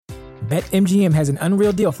BetMGM has an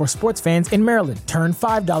unreal deal for sports fans in Maryland. Turn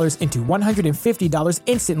 $5 into $150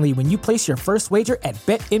 instantly when you place your first wager at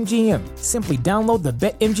BetMGM. Simply download the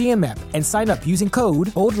BetMGM app and sign up using code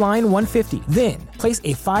OldLine150. Then, place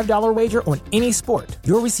a $5 wager on any sport.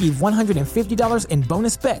 You'll receive $150 in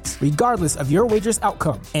bonus bets, regardless of your wager's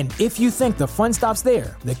outcome. And if you think the fun stops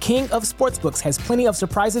there, the King of Sportsbooks has plenty of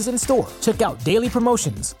surprises in store. Check out daily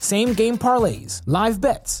promotions, same-game parlays, live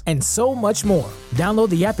bets, and so much more. Download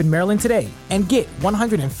the app in Maryland today and get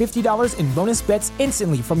 $150 in bonus bets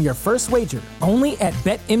instantly from your first wager. Only at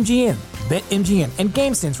BetMGM. BetMGM and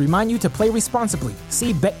GameSense remind you to play responsibly.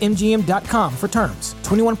 See BetMGM.com for terms.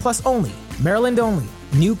 21 plus only. Maryland only.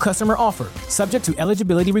 New customer offer. Subject to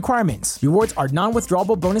eligibility requirements. Rewards are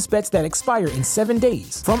non-withdrawable bonus bets that expire in 7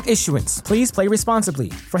 days. From issuance, please play responsibly.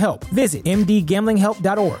 For help, visit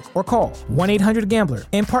mdgamblinghelp.org or call 1-800-GAMBLER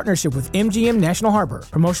in partnership with MGM National Harbor.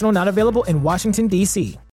 Promotional not available in Washington,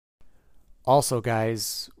 D.C. Also,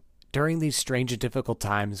 guys, during these strange and difficult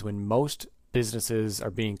times when most businesses are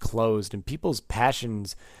being closed and people's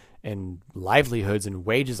passions and livelihoods and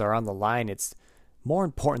wages are on the line, it's more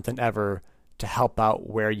important than ever to help out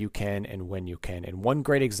where you can and when you can. And one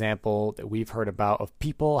great example that we've heard about of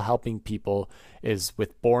people helping people is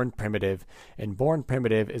with Born Primitive. And Born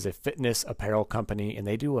Primitive is a fitness apparel company, and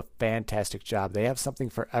they do a fantastic job. They have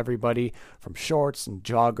something for everybody, from shorts and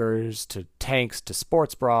joggers to tanks to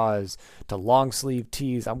sports bras to long sleeve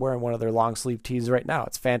tees. I'm wearing one of their long sleeve tees right now.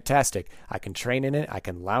 It's fantastic. I can train in it. I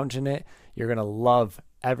can lounge in it. You're going to love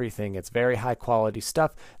everything. It's very high quality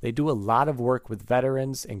stuff. They do a lot of work with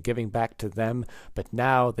veterans and giving back to them, but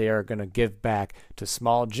now they are going to give back to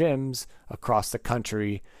small gyms across the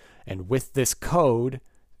country. And with this code,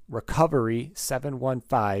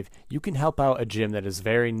 Recovery715, you can help out a gym that is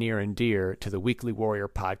very near and dear to the Weekly Warrior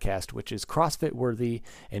podcast, which is CrossFit Worthy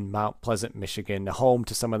in Mount Pleasant, Michigan, home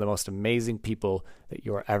to some of the most amazing people that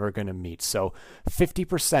you're ever going to meet. So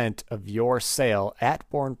 50% of your sale at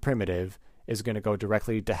Born Primitive is going to go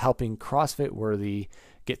directly to helping CrossFit Worthy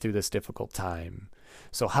get through this difficult time.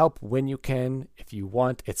 So help when you can. If you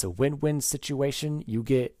want, it's a win-win situation. You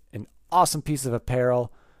get an awesome piece of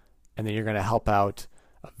apparel, and then you're going to help out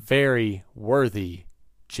a very worthy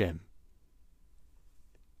gym.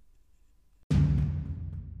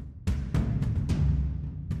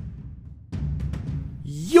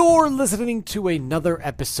 You're listening to another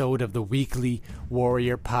episode of the Weekly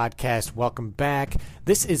Warrior podcast. Welcome back.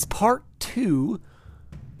 This is part 2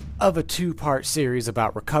 of a 2-part series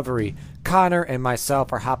about recovery. Connor and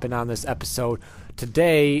myself are hopping on this episode.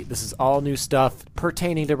 Today, this is all new stuff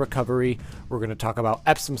pertaining to recovery. We're going to talk about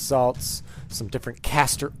Epsom salts, some different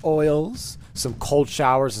castor oils, some cold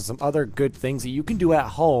showers, and some other good things that you can do at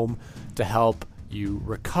home to help you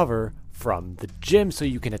recover from the gym so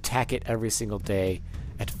you can attack it every single day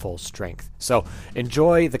at full strength. So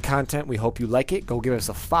enjoy the content. We hope you like it. Go give us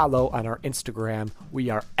a follow on our Instagram.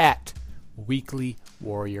 We are at Weekly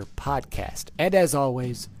Warrior Podcast. And as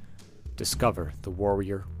always, discover the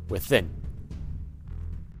warrior within.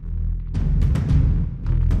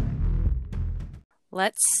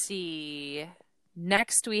 Let's see.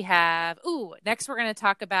 Next we're going to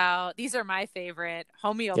talk about, these are my favorite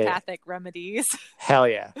homeopathic remedies. Hell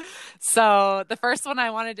yeah. So the first one I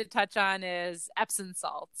wanted to touch on is Epsom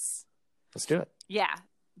salts. Let's do it. Yeah.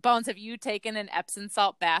 Bones, have you taken an Epsom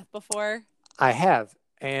salt bath before? I have,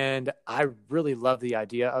 and I really love the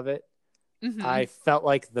idea of it. Mm-hmm. I felt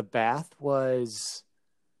like the bath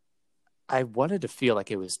I wanted to feel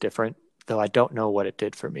like it was different, though I don't know what it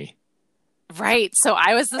did for me. Right. So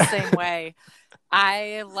I was the same way.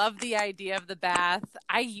 I love the idea of the bath.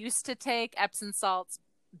 I used to take Epsom salts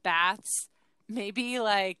baths maybe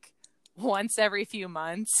like once every few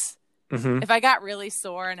months. Mm-hmm. If I got really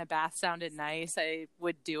sore and a bath sounded nice, I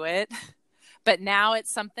would do it. But now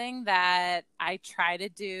it's something that I try to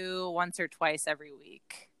do once or twice every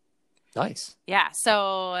week. Nice. Yeah.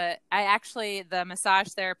 So the massage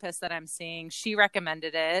therapist that I'm seeing, she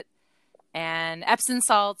recommended it. And Epsom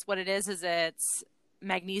salts, what it is it's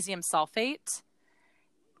magnesium sulfate.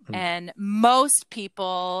 And most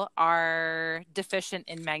people are deficient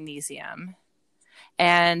in magnesium.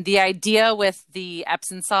 And the idea with the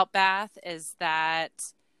Epsom salt bath is that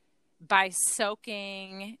by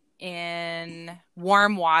soaking in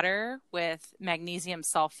warm water with magnesium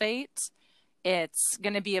sulfate, it's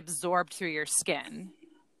going to be absorbed through your skin,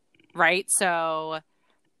 right? So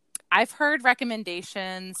I've heard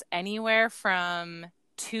recommendations anywhere from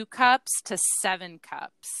 2 cups to 7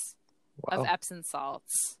 cups of Epsom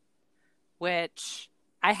salts, which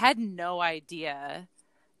I had no idea,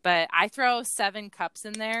 but I throw 7 cups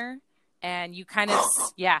in there and you kind of,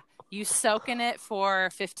 You soak in it for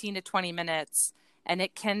 15 to 20 minutes, and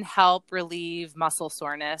it can help relieve muscle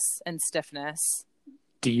soreness and stiffness.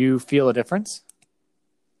 Do you feel a difference?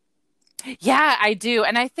 Yeah, I do.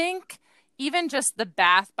 And I think even just the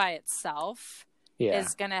bath by itself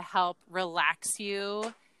is going to help relax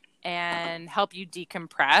you and help you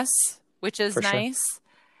decompress, which is nice.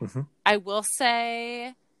 Sure. Mm-hmm. I will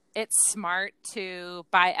say it's smart to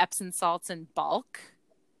buy Epsom salts in bulk.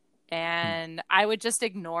 And I would just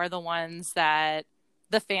ignore the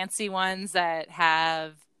fancy ones that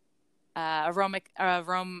have aroma,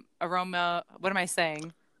 what am I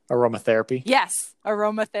saying? Aromatherapy. Yes,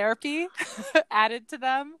 aromatherapy added to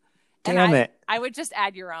them. Damn it. I would just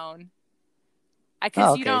add your own.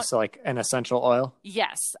 So like an essential oil?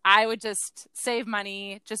 Yes, I would just save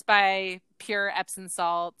money, just buy pure Epsom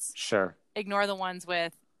salts. Sure. Ignore the ones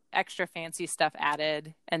with extra fancy stuff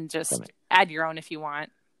added, and just add your own if you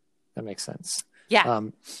want. That makes sense. Yeah.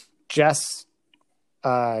 Jess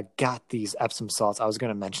got these Epsom salts. I was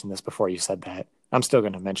going to mention this before you said that. I'm still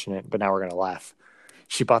going to mention it, but now we're going to laugh.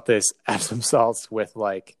 She bought this Epsom salts with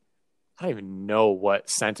like, I don't even know what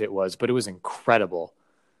scent it was, but it was incredible.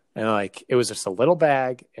 And like, it was just a little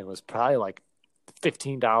bag. It was probably like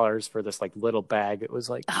 $15 for this like little bag. It was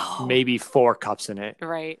like maybe 4 cups in it.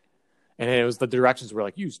 Right. And it was, the directions were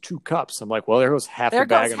like, use 2 cups. I'm like, well, there goes half the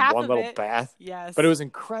bag in one little bath. Yes. But it was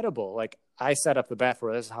incredible. Like, I set up the bath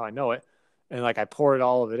where this is how I know it. And like, I poured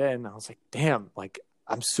all of it in. I was like, damn, like,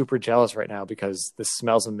 I'm super jealous right now because this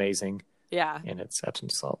smells amazing. Yeah. And it's Epsom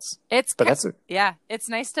salts. It's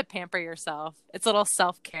nice to pamper yourself. It's a little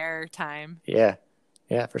self-care time. Yeah.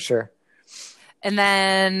 Yeah, for sure. And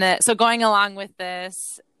then, so going along with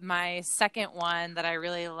this, my second one that I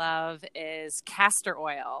really love is castor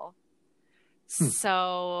oil.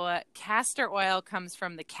 So castor oil comes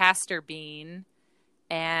from the castor bean,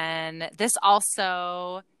 and this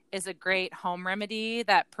also is a great home remedy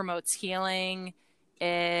that promotes healing.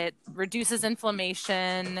 It reduces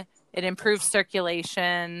inflammation. It improves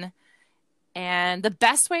circulation. And the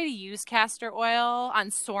best way to use castor oil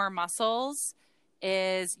on sore muscles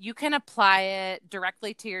is you can apply it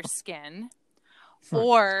directly to your skin,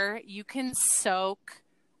 or you can soak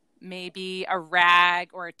maybe a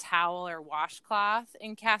rag or a towel or washcloth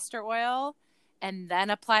in castor oil and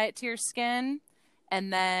then apply it to your skin,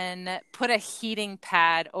 and then put a heating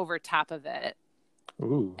pad over top of it.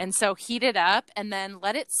 Ooh. And so heat it up and then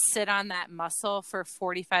let it sit on that muscle for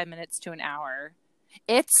 45 minutes to an hour.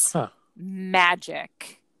 It's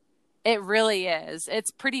magic. It really is.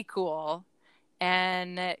 It's pretty cool.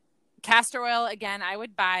 And castor oil, again, I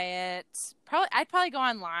would buy it. I'd probably go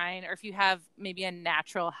online, or if you have maybe a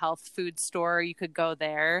natural health food store, you could go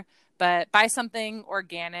there. But buy something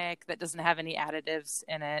organic that doesn't have any additives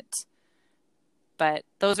in it. But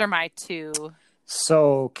those are my 2.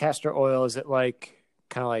 So castor oil, is it like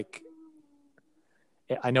kind of like,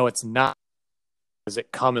 I know it's not, does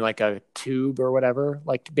it come in like a tube or whatever,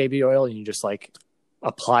 like baby oil, and you just like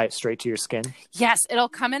apply it straight to your skin? Yes, it'll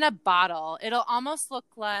come in a bottle. It'll almost look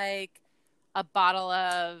like a bottle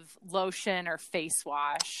of lotion or face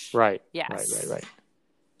wash. Right. Yes. Right.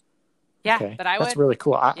 Yeah, okay. But that's really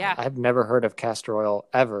cool. I've never heard of castor oil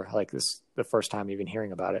ever. Like, this is the first time even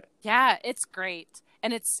hearing about it. Yeah, it's great.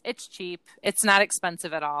 And it's cheap. It's not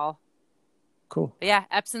expensive at all. Cool. But yeah,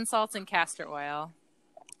 Epsom salts and castor oil.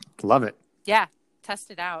 Love it. Yeah,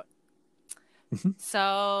 test it out.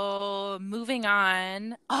 So moving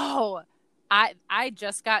on. Oh, I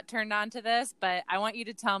just got turned on to this, but I want you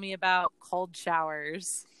to tell me about cold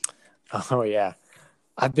showers. Oh, yeah.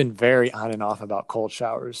 I've been very on and off about cold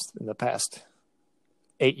showers in the past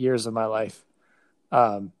 8 years of my life.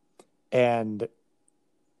 And I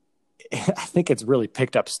think it's really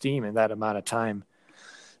picked up steam in that amount of time.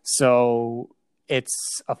 So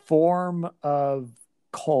it's a form of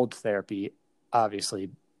cold therapy, obviously.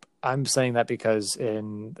 I'm saying that because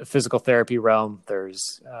in the physical therapy realm,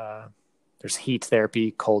 there's heat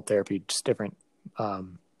therapy, cold therapy, just different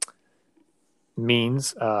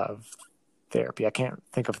means of therapy. I can't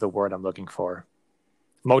think of the word I'm looking for.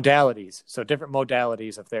 Modalities. So different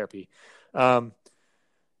modalities of therapy.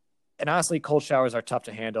 And honestly, cold showers are tough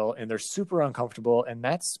to handle, and they're super uncomfortable. And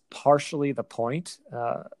that's partially the point.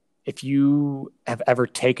 If you have ever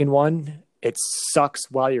taken one, it sucks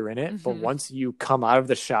while you're in it. But once you come out of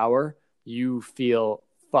the shower, you feel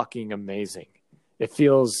fucking amazing. It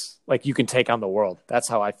feels like you can take on the world. That's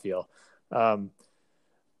how I feel.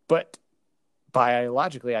 But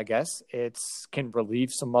biologically, I guess, it can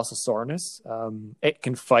relieve some muscle soreness. It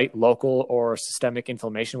can fight local or systemic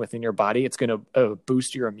inflammation within your body. It's going to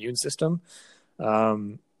boost your immune system.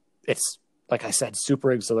 It's, like I said,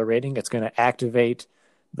 super exhilarating. It's going to activate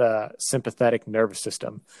the sympathetic nervous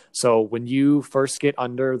system. So when you first get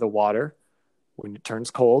under the water, when it turns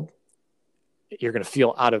cold, you're going to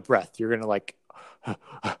feel out of breath. You're going to like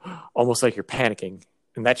almost like you're panicking,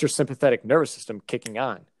 and that's your sympathetic nervous system kicking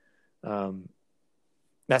on.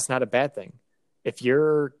 That's not a bad thing. If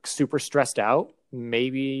you're super stressed out,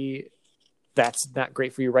 maybe that's not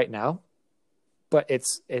great for you right now, but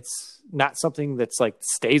it's not something that's like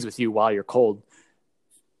stays with you while you're cold.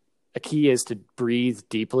 A key is to breathe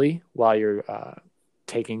deeply while you're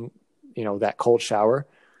taking, that cold shower.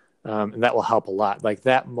 And that will help a lot. Like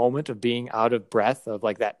that moment of being out of breath, of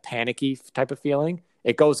like that panicky type of feeling,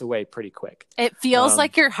 it goes away pretty quick. It feels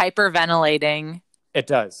like you're hyperventilating. It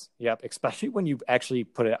does. Yep. Especially when you actually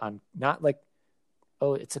put it on, not like,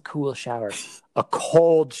 oh, it's a cool shower, a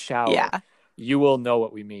cold shower. Yeah. You will know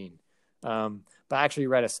what we mean. But I actually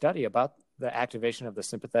read a study about the activation of the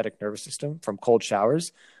sympathetic nervous system from cold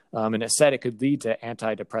showers. And it said it could lead to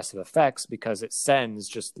antidepressive effects because it sends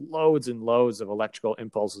just loads and loads of electrical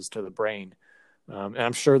impulses to the brain. And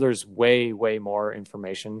I'm sure there's way, way more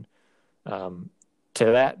information to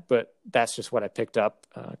that, but that's just what I picked up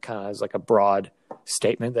kind of as like a broad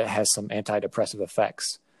statement that has some antidepressive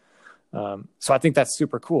effects. So I think that's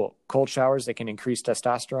super cool. Cold showers, they can increase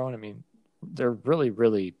testosterone. I mean, they're really,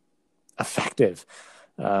 really effective.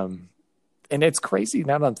 And it's crazy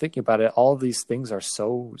now that I'm thinking about it. All of these things are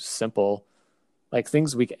so simple, like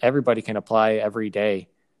things everybody can apply every day.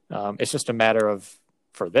 It's just a matter of,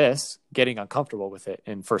 for this, getting uncomfortable with it,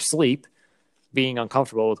 and for sleep, being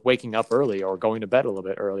uncomfortable with waking up early or going to bed a little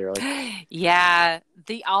bit earlier. Like, yeah,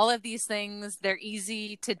 all of these things, they're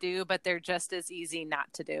easy to do, but they're just as easy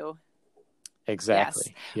not to do.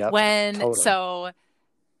 Exactly. Yes. Yep. So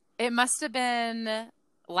it must have been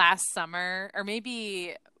last summer, or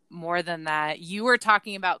maybe more than that. You were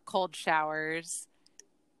talking about cold showers,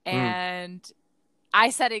 and I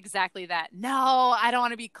said exactly that. No, I don't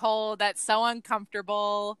want to be cold. That's so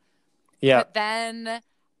uncomfortable. Yeah. But then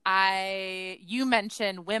you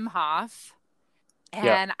mentioned Wim Hof,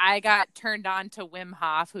 and I got turned on to Wim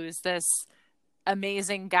Hof, who's this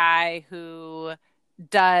amazing guy who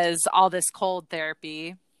does all this cold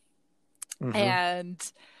therapy. Mm-hmm.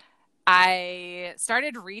 And I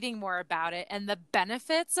started reading more about it, and the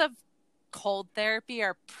benefits of cold therapy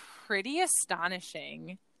are pretty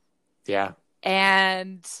astonishing. Yeah.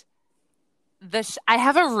 And I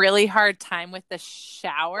have a really hard time with the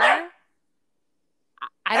shower.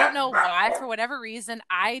 I don't know why. For whatever reason,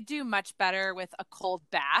 I do much better with a cold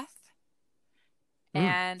bath.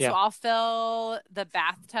 So I'll fill the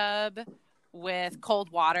bathtub with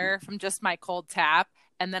cold water from just my cold tap,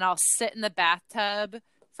 and then I'll sit in the bathtub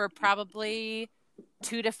for probably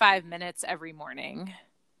 2 to 5 minutes every morning.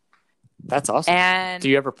 That's awesome. And do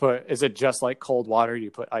you ever is it just like cold water? Do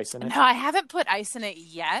you put ice in it? No, I haven't put ice in it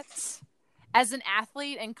yet. As an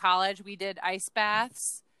athlete in college, we did ice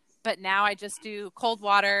baths, but now I just do cold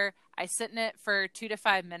water. I sit in it for 2 to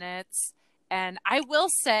 5 minutes. And I will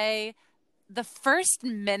say the first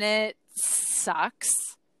minute sucks.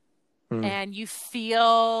 And you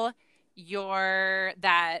feel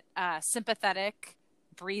that sympathetic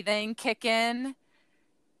breathing kick in.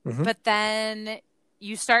 Mm-hmm. But then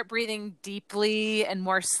you start breathing deeply and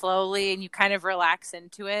more slowly, and you kind of relax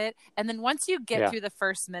into it. And then once you get through the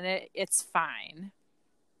first minute, it's fine.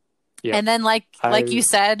 Yeah. And then like you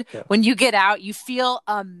said, when you get out, you feel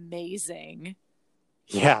amazing.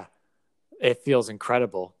 Yeah. It feels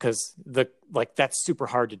incredible because that's super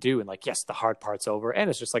hard to do. And like, yes, the hard part's over, and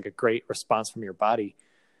it's just like a great response from your body.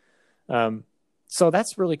 So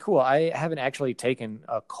that's really cool. I haven't actually taken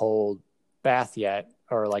a cold bath yet,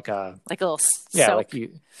 or like a little soak.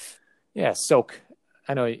 Soak.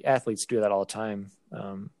 I know athletes do that all the time.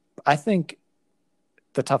 I think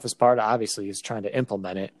the toughest part obviously is trying to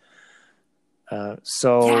implement it.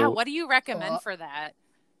 What do you recommend for that?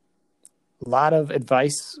 A lot of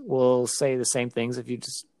advice will say the same things if you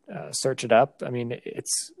just search it up. I mean,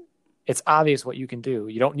 it's obvious what you can do.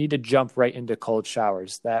 You don't need to jump right into cold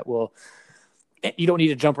showers. You don't need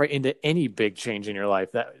to jump right into any big change in your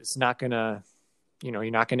life. That is not going to, you're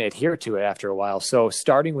not going to adhere to it after a while. So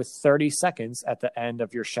starting with 30 seconds at the end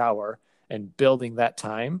of your shower and building that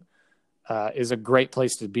time is a great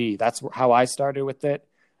place to be. That's how I started with it.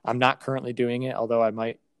 I'm not currently doing it, although I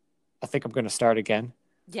think I'm going to start again.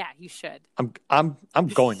 Yeah, you should. I'm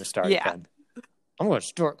going to start again. I'm going to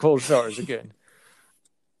start cold showers again.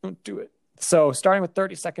 Don't do it. So starting with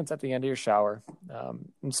 30 seconds at the end of your shower,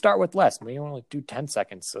 and start with less. Maybe you want to do 10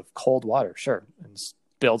 seconds of cold water, sure, and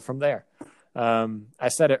build from there. I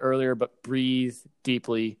said it earlier, but breathe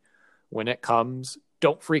deeply when it comes.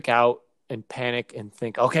 Don't freak out and panic and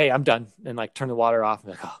think, okay, I'm done, and like turn the water off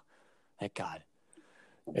and like, oh, thank God,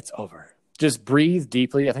 it's over. Just breathe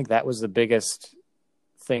deeply. I think that was the biggest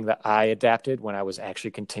thing that I adapted when I was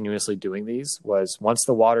actually continuously doing these. Was once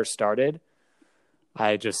the water started,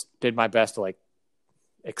 I just did my best to like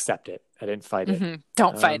accept it. I didn't fight it.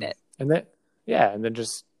 Don't fight it. And then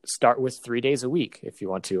just start with 3 days a week if you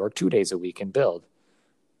want to, or 2 days a week, and build.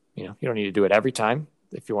 You don't need to do it every time.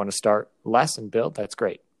 If you want to start less and build, that's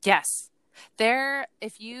great. Yes.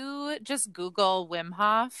 If you just Google Wim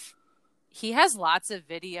Hof, he has lots of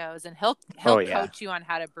videos, and he'll coach you on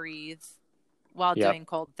how to breathe while doing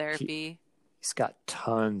cold therapy. He's got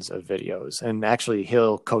tons of videos, and actually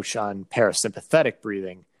he'll coach on parasympathetic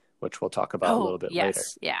breathing, which we'll talk about a little bit later.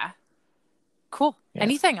 Yeah. Cool. Yeah.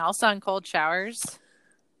 Anything else on cold showers?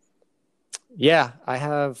 Yeah, I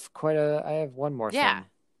have one more thing.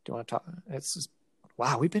 Do you want to talk?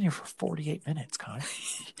 Wow, we've been here for 48 minutes, Connor.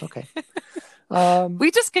 Okay.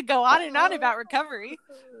 We just could go on and on about recovery.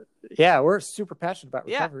 Yeah, we're super passionate about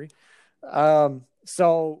recovery. Yeah.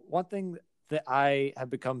 So one thing that I have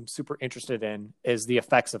become super interested in is the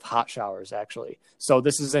effects of hot showers, actually. So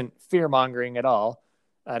this isn't fear-mongering at all.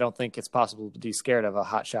 I don't think it's possible to be scared of a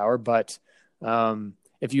hot shower, but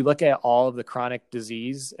if you look at all of the chronic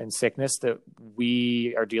disease and sickness that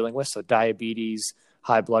we are dealing with, so diabetes,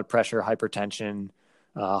 high blood pressure, hypertension,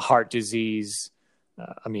 heart disease,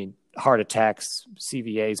 heart attacks,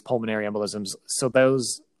 CVAs, pulmonary embolisms. So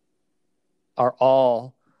those are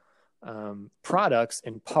all products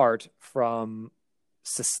in part from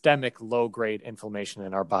systemic low-grade inflammation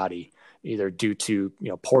in our body, either due to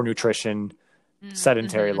poor nutrition,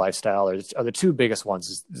 sedentary lifestyle, are the two biggest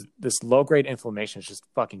ones. This low-grade inflammation is just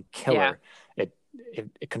fucking killer. Yeah.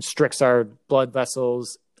 It constricts our blood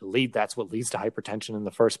vessels. That's what leads to hypertension in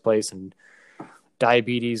the first place, and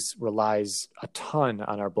diabetes relies a ton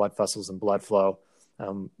on our blood vessels and blood flow. A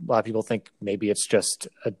lot of people think maybe it's just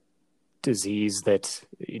a disease that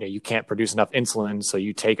you can't produce enough insulin, so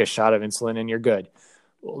you take a shot of insulin and you're good.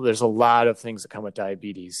 Well, there's a lot of things that come with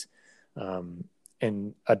diabetes,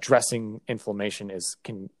 and addressing inflammation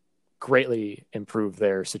can greatly improve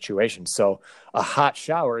their situation. So a hot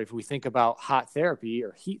shower, if we think about hot therapy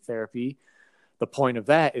or heat therapy, the point of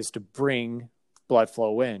that is to bring blood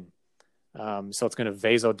flow in. So it's going to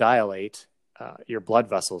vasodilate your blood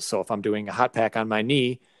vessels. So if I'm doing a hot pack on my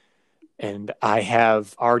knee and I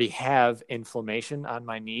already have inflammation on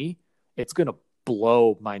my knee, it's going to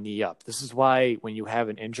blow my knee up. This is why when you have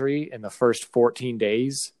an injury in the first 14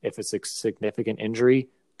 days, if it's a significant injury,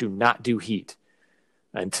 do not do heat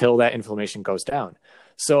until that inflammation goes down.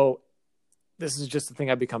 So this is just the thing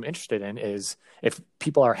I've become interested in, is if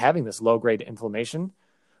people are having this low-grade inflammation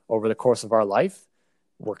over the course of our life,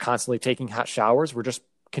 we're constantly taking hot showers, we're just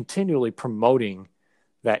continually promoting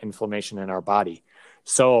that inflammation in our body.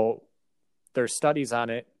 So there's studies on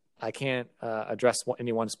it. I can't address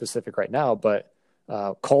any one specific right now, but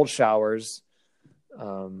cold showers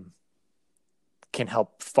can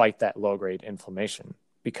help fight that low-grade inflammation,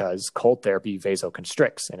 because cold therapy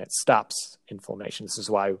vasoconstricts and it stops inflammation. This is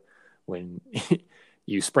why when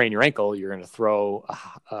you sprain your ankle, you're going to throw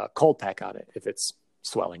a cold pack on it if it's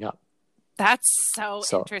swelling up. That's so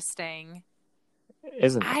interesting.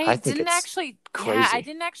 Isn't it? I think didn't it's actually crazy. Yeah, I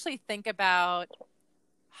didn't actually think about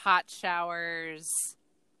hot showers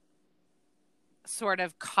sort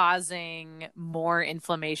of causing more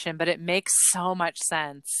inflammation, but it makes so much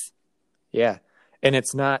sense. Yeah. And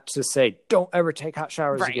it's not to say don't ever take hot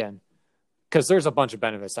showers again, because there's a bunch of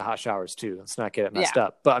benefits to hot showers too. Let's not get it messed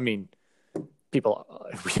up. But people,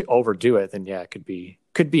 if we overdo it, then it could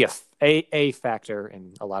be a factor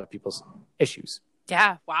in a lot of people's issues.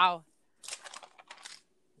 Yeah. Wow.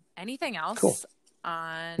 Anything else? Cool.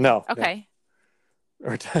 On No. Okay.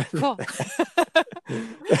 No. Cool.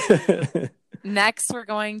 Next,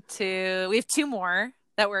 we have two more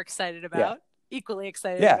that we're excited about, equally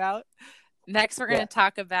excited about. Next, we're going to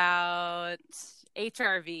talk about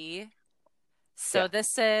HRV. So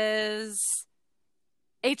this is,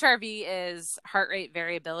 HRV is heart rate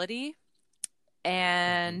variability.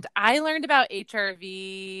 And I learned about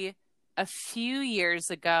HRV a few years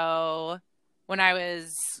ago when I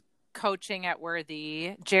was coaching at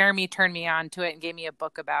Worthy. Jeremy turned me on to it and gave me a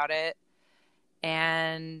book about it.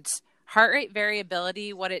 And heart rate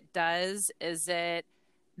variability, what it does is it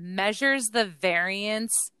measures the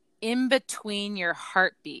variance in between your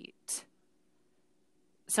heartbeat.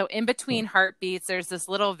 So in between heartbeats, there's this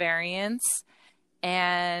little variance,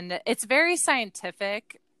 and it's very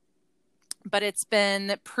scientific, but it's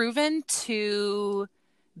been proven to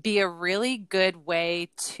be a really good way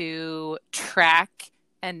to track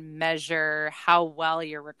and measure how well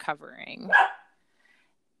you're recovering.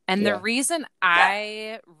 And Yeah. the reason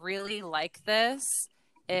I really like this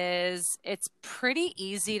is it's pretty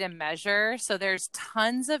easy to measure. So there's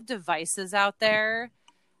tons of devices out there.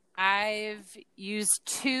 I've used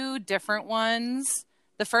 2 different ones.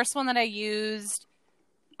 The first one that I used,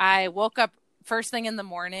 I woke up first thing in the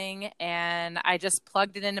morning and I just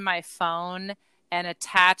plugged it into my phone and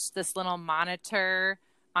attached this little monitor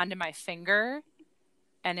onto my finger,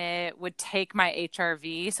 and it would take my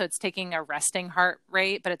HRV. So it's taking a resting heart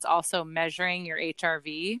rate, but it's also measuring your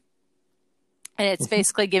HRV. And it's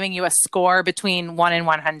basically giving you a score between 1 and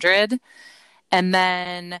 100. And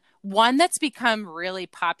then one that's become really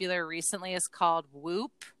popular recently is called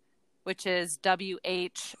Whoop, which is WHOOP,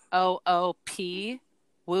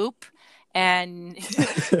 Whoop. And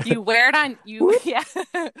you wear it on you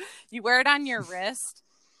wear it on your wrist,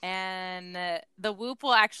 and the Whoop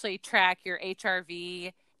will actually track your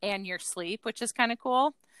HRV and your sleep, which is kind of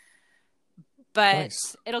cool. But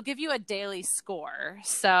Nice. It'll give you a daily score.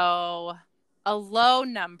 So a low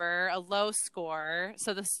number, a low score.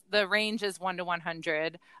 So the range is 1 to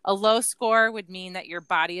 100. A low score would mean that your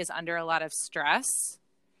body is under a lot of stress.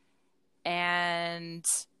 And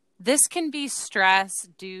this can be stress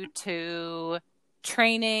due to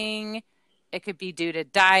training. It could be due to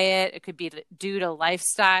diet. It could be due to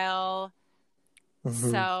lifestyle.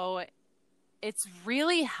 Mm-hmm. So it's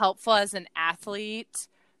really helpful as an athlete,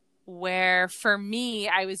 where for me,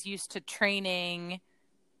 I was used to training,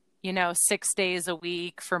 6 days a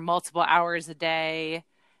week for multiple hours a day.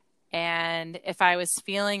 And if I was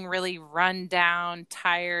feeling really run down,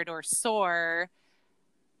 tired, or sore,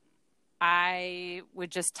 I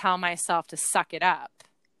would just tell myself to suck it up.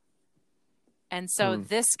 And so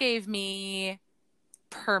this gave me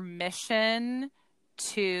permission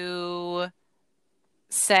to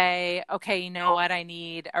say, okay, you know what? I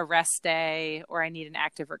need a rest day, or I need an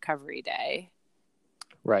active recovery day.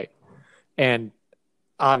 Right. And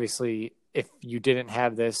obviously, if you didn't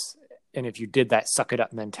have this, and if you did that suck it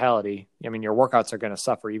up mentality, I mean, your workouts are going to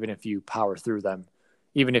suffer even if you power through them,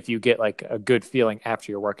 even if you get like a good feeling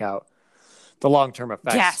after your workout. The long-term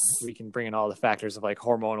effects, Yes. We can bring in all the factors of like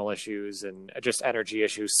hormonal issues and just energy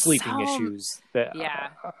issues, sleeping issues that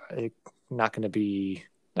are not going to be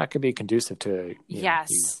conducive to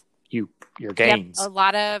yes. your gains. Yep, a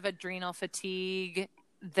lot of adrenal fatigue.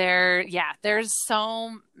 There's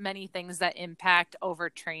so many things that impact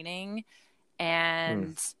overtraining.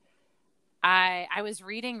 And I was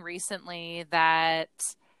reading recently that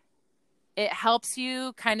it helps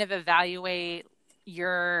you kind of evaluate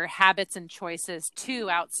your habits and choices too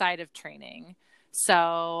outside of training.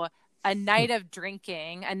 So a night out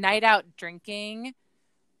drinking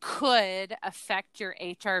could affect your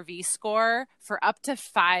HRV score for up to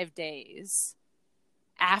 5 days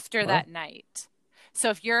after that night.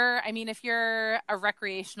 So if you're a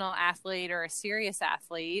recreational athlete or a serious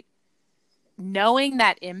athlete, knowing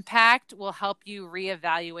that impact will help you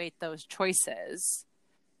reevaluate those choices.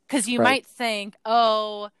 Because you might think,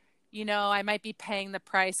 I might be paying the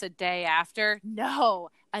price a day after. No,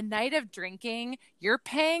 a night of drinking, you're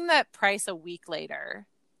paying that price a week later,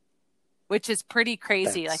 which is pretty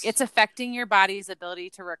crazy. Like, it's affecting your body's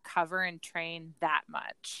ability to recover and train that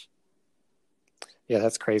much. Yeah,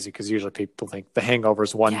 that's crazy, because usually people think the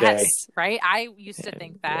hangover's one day. Right? I used to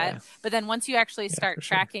think that. Yeah. But then once you actually start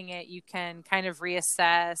tracking it, you can kind of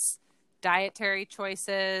reassess dietary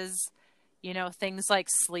choices. Things like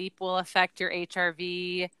sleep will affect your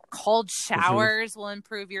HRV. Cold showers will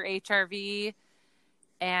improve your HRV.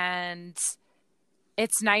 And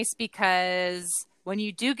it's nice because when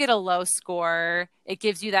you do get a low score, it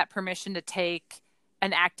gives you that permission to take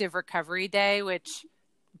an active recovery day, which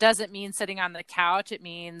doesn't mean sitting on the couch. It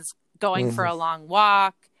means going for a long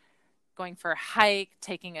walk, going for a hike,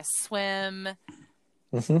 taking a swim.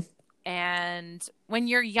 And when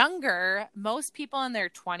you're younger, most people in their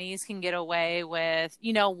 20s can get away with,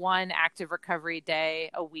 one active recovery day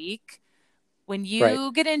a week. When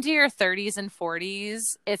you get into your 30s and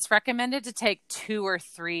 40s, it's recommended to take 2 or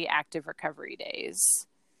 3 active recovery days.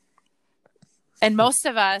 And most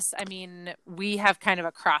of us, we have kind of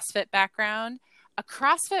a CrossFit background. A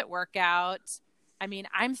CrossFit workout,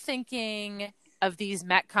 I'm thinking of these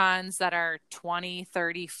Metcons that are 20,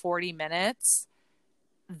 30, 40 minutes.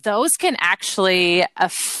 Those can actually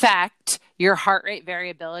affect your heart rate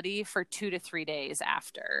variability for 2 to 3 days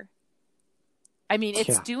after.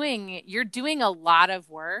 You're doing a lot of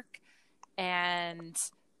work, and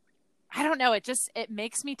I don't know, it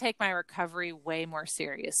makes me take my recovery way more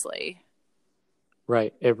seriously.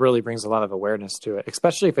 Right. It really brings a lot of awareness to it,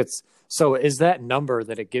 especially if it's so. Is that number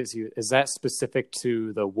that it gives you, is that specific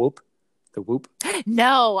to the Whoop? The Whoop?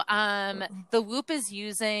 No, the Whoop is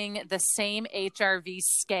using the same HRV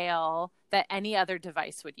scale that any other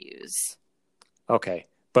device would use. Okay.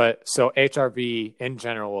 But so HRV in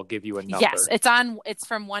general will give you a number. Yes, it's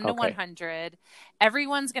from 1 to 100.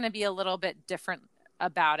 Everyone's going to be a little bit different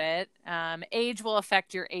about it. Age will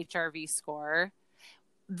affect your HRV score.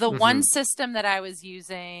 The one system that I was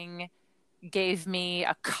using gave me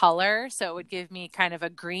a color, so it would give me kind of a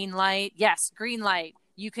green light. Yes, green light.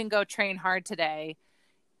 You can go train hard today.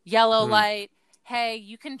 Yellow light. Hey,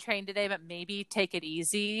 you can train today, but maybe take it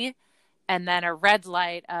easy. And then a red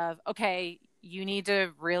light of, okay, you need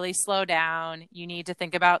to really slow down. You need to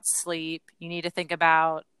think about sleep. You need to think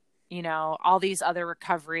about, all these other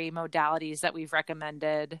recovery modalities that we've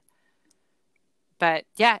recommended. But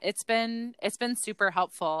yeah, it's been super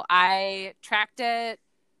helpful. I tracked it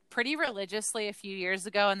pretty religiously a few years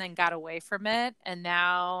ago and then got away from it. And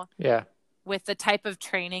now with the type of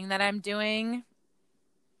training that I'm doing,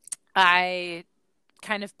 I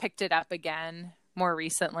kind of picked it up again more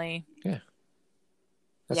recently. Yeah.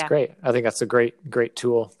 That's great. I think that's a great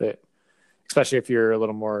tool that, especially if you're a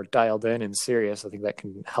little more dialed in and serious, I think that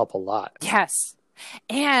can help a lot. Yes.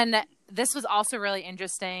 And this was also really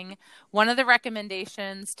interesting. One of the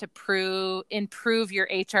recommendations to improve your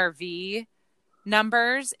HRV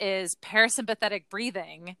numbers is parasympathetic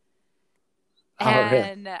breathing.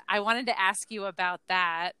 And really? I wanted to ask you about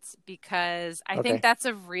that because I think that's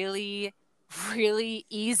a really, really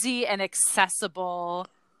easy and accessible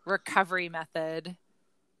recovery method.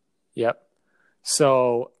 Yep.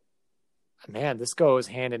 So, man, this goes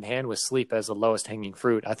hand in hand with sleep as the lowest hanging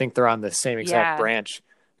fruit. I think they're on the same exact branch,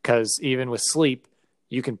 because even with sleep,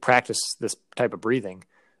 you can practice this type of breathing.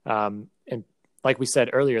 And like we said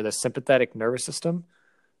earlier, the sympathetic nervous system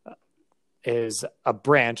is a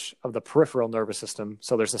branch of the peripheral nervous system.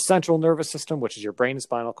 So there's the central nervous system, which is your brain and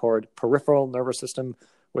spinal cord, peripheral nervous system,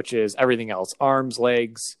 which is everything else, arms,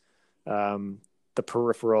 legs, the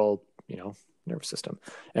peripheral, nervous system.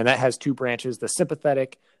 And that has two branches, the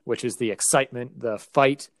sympathetic, which is the excitement, the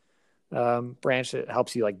fight branch that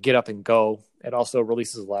helps you like get up and go. It also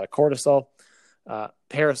releases a lot of cortisol.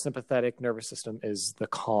 Parasympathetic nervous system is the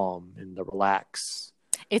calm and the relax.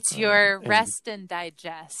 It's your rest and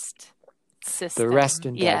digest system. The rest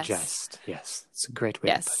and digest. Yes. It's a great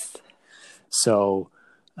way to put it. So,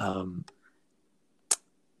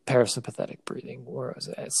 parasympathetic breathing. Where was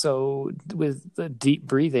it? So with the deep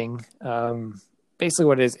breathing, basically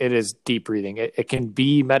what it is deep breathing. It can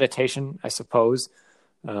be meditation, I suppose.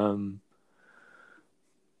 But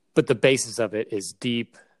the basis of it is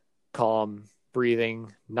deep, calm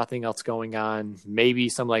breathing, nothing else going on. Maybe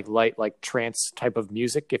some light, trance type of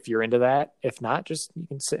music if you're into that. If not, just you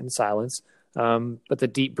can sit in silence. But the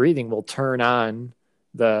deep breathing will turn on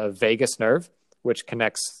the vagus nerve, which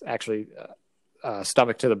connects actually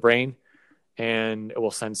stomach to the brain, and it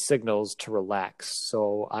will send signals to relax.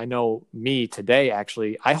 So I know me today,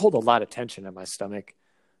 actually, I hold a lot of tension in my stomach.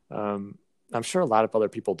 I'm sure a lot of other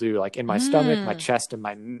people do. Like in my stomach, my chest, and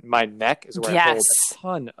my neck is where I hold a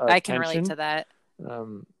ton of tension. I can relate to that.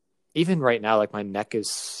 Even right now, like my neck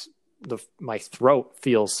is, my throat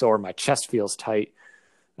feels sore, my chest feels tight.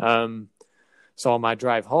 So on my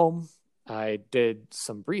drive home, I did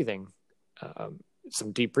some breathing,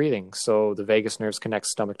 some deep breathing. So the vagus nerves connect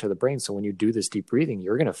stomach to the brain. So when you do this deep breathing,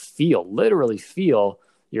 you're going to literally feel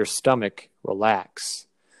your stomach relax.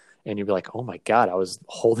 And you'll be like, oh my God, I was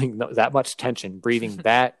holding that much tension, breathing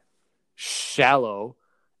that shallow,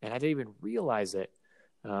 and I didn't even realize it.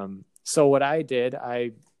 So what I did,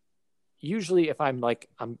 usually if I'm like,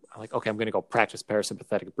 okay, I'm going to go practice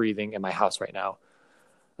parasympathetic breathing in my house right now.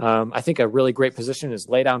 I think a really great position is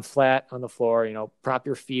lay down flat on the floor, prop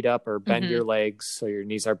your feet up or bend your legs so your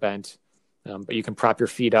knees are bent. But you can prop your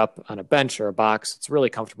feet up on a bench or a box. It's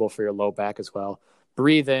really comfortable for your low back as well.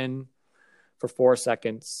 Breathe in for 4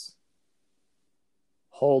 seconds.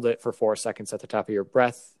 Hold it for 4 seconds at the top of your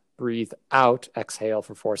breath. Breathe out, exhale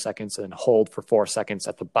for 4 seconds, and then hold for 4 seconds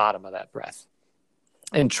at the bottom of that breath.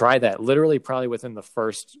 And try that. Literally, probably within the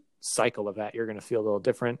first cycle of that, you're going to feel a little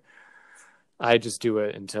different. I just do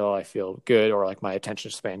it until I feel good or like my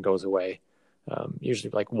attention span goes away.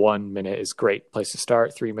 Usually like 1 minute is a great place to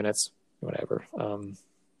start, 3 minutes, whatever.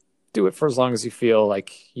 Do it for as long as you feel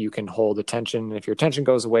like you can hold attention. And if your attention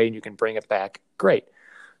goes away and you can bring it back, great.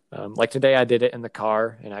 Like today I did it in the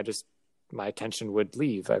car and my attention would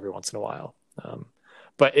leave every once in a while.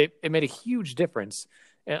 But it made a huge difference.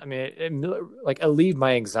 I mean, it alleviated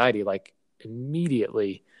my anxiety like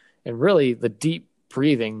immediately. And really the deep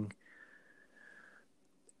breathing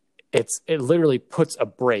it literally puts a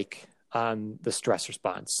brake on the stress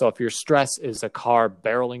response. So if your stress is a car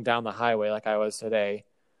barreling down the highway like I was today,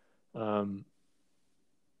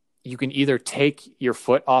 you can either take your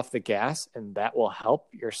foot off the gas and that will help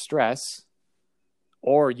your stress,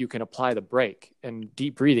 or you can apply the brake. And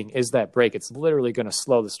deep breathing is that brake. It's literally going to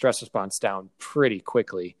slow the stress response down pretty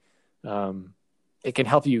quickly. It can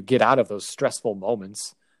help you get out of those stressful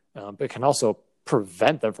moments, but it can also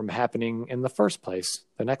prevent them from happening in the first place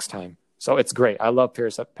the next time. So it's great. I love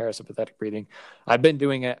parasympathetic breathing. I've been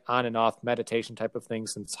doing it on and off, meditation type of thing,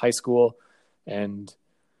 since high school, and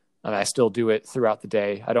I still do it throughout the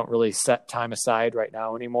day. I don't really set time aside right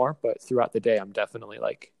now anymore, but throughout the day, I'm definitely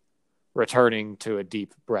like returning to a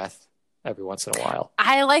deep breath every once in a while.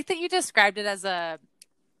 I like that you described it as a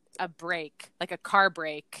brake, like a car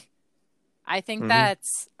brake. I think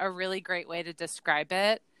that's a really great way to describe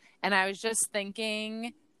it. And I was just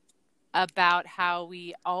thinking about how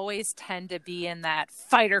we always tend to be in that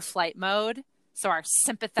fight or flight mode. So our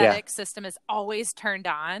sympathetic system is always turned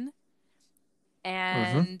on.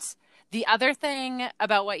 And the other thing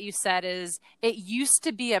about what you said is it used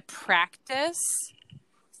to be a practice.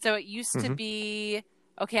 So it used to be,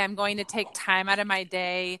 okay, I'm going to take time out of my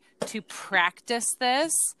day to practice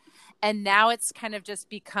this. And now it's kind of just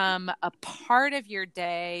become a part of your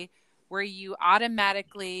day where you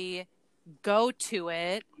automatically go to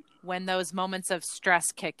it when those moments of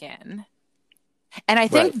stress kick in. And I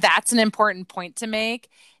think that's an important point to make,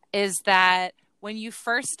 is that when you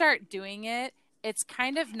first start doing it, it's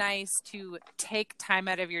kind of nice to take time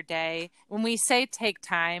out of your day. When we say take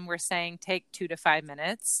time, we're saying take 2 to 5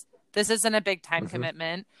 minutes. This isn't a big time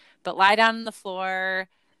commitment, but lie down on the floor,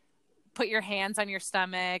 put your hands on your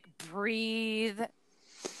stomach, breathe,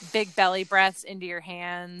 big belly breaths into your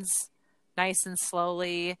hands, nice and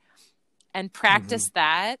slowly, and practice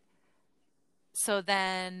that. So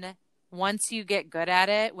then once you get good at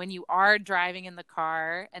it, when you are driving in the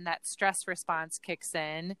car and that stress response kicks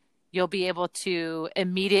in, you'll be able to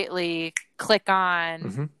immediately click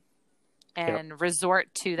on and resort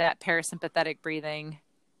to that parasympathetic breathing.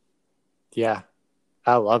 Yeah,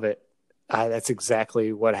 I love it. That's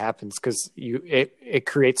exactly what happens, because it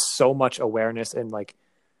creates so much awareness, and like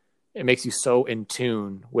it makes you so in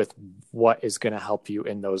tune with what is going to help you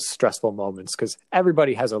in those stressful moments, because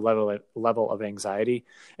everybody has a level of anxiety.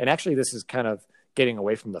 And actually, this is kind of getting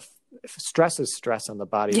away from the stress is stress on the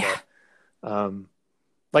body. Yeah. But,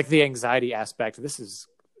 like the anxiety aspect, this is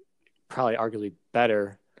probably arguably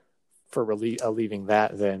better for alleviating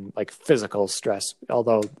that than like physical stress,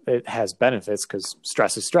 although it has benefits because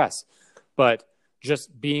stress is stress. But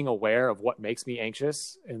just being aware of what makes me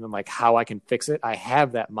anxious and then like how I can fix it. I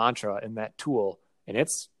have that mantra and that tool, and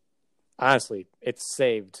it's honestly, it's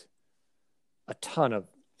saved a ton of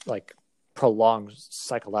like prolonged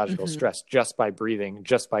psychological stress just by breathing,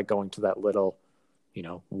 just by going to that little,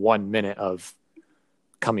 1 minute of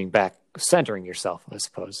coming back, centering yourself, I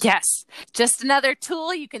suppose. Yes. Just another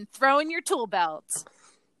tool you can throw in your tool belt.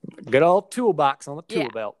 Good old toolbox on the tool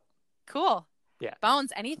belt. Cool. Yeah.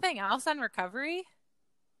 Bones, anything else on recovery?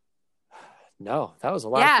 No, that was a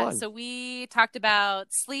lot of fun. Yeah, so we talked about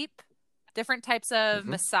sleep, different types of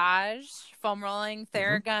massage, foam rolling,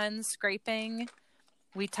 Theragun, scraping.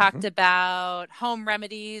 We talked about home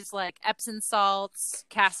remedies like Epsom salts,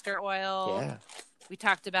 castor oil. Yeah. We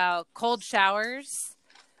talked about cold showers.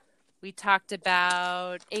 We talked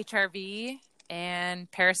about HRV and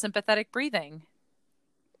parasympathetic breathing.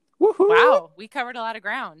 Woohoo! Wow, we covered a lot of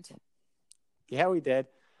ground. Yeah, we did.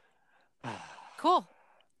 Cool.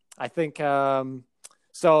 I think,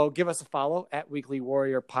 so give us a follow at Weekly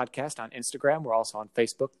Warrior Podcast on Instagram. We're also on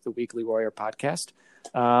Facebook, the Weekly Warrior Podcast.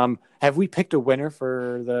 Have we picked a winner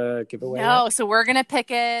for the giveaway? No, so we're going to pick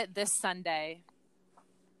it this Sunday.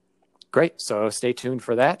 Great. So stay tuned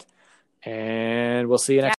for that. And we'll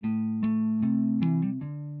see you next.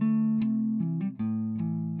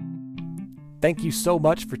 Thank you so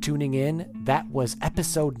much for tuning in. That was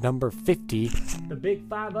episode number 50, the Big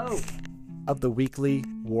 50 of the Weekly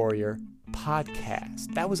Warrior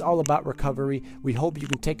Podcast. That was all about recovery. We hope you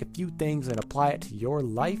can take a few things and apply it to your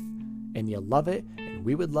life, and you love it, and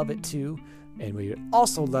we would love it too. And we would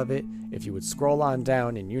also love it if you would scroll on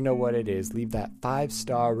down, and you know what it is, leave that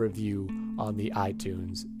 5-star review on the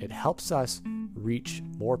iTunes. It helps us reach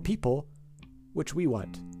more people, which we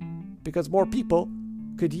want, because more people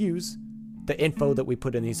could use the info that we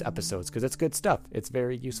put in these episodes, because it's good stuff. It's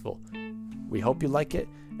very useful. We hope you like it.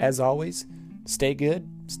 As always, stay good,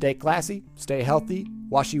 stay classy, stay healthy,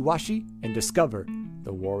 washy-washy, and discover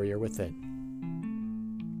the warrior within.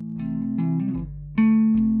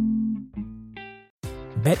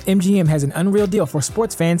 BetMGM has an unreal deal for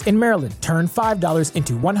sports fans in Maryland. Turn $5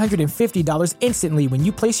 into $150 instantly when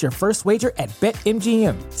you place your first wager at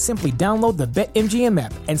BetMGM. Simply download the BetMGM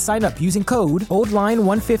app and sign up using code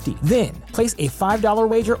OldLine150. Then, place a $5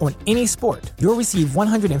 wager on any sport. You'll receive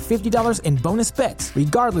 $150 in bonus bets,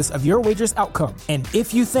 regardless of your wager's outcome. And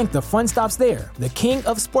if you think the fun stops there, the king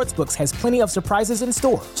of sportsbooks has plenty of surprises in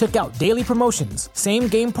store. Check out daily promotions,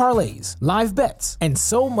 same-game parlays, live bets, and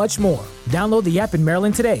so much more. Download the app in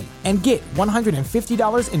Maryland today and get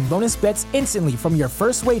 $150 in bonus bets instantly from your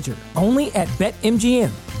first wager. Only at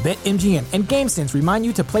BetMGM. BetMGM and GameSense remind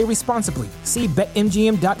you to play responsibly. See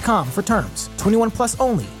BetMGM.com for terms. 21 plus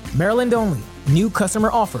only. Maryland only. New customer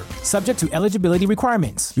offer. Subject to eligibility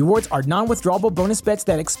requirements. Rewards are non-withdrawable bonus bets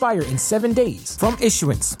that expire in 7 days. From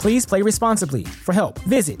issuance, please play responsibly. For help,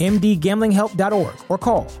 visit mdgamblinghelp.org or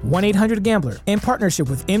call 1-800-GAMBLER in partnership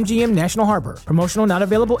with MGM National Harbor. Promotional not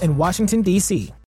available in Washington, D.C.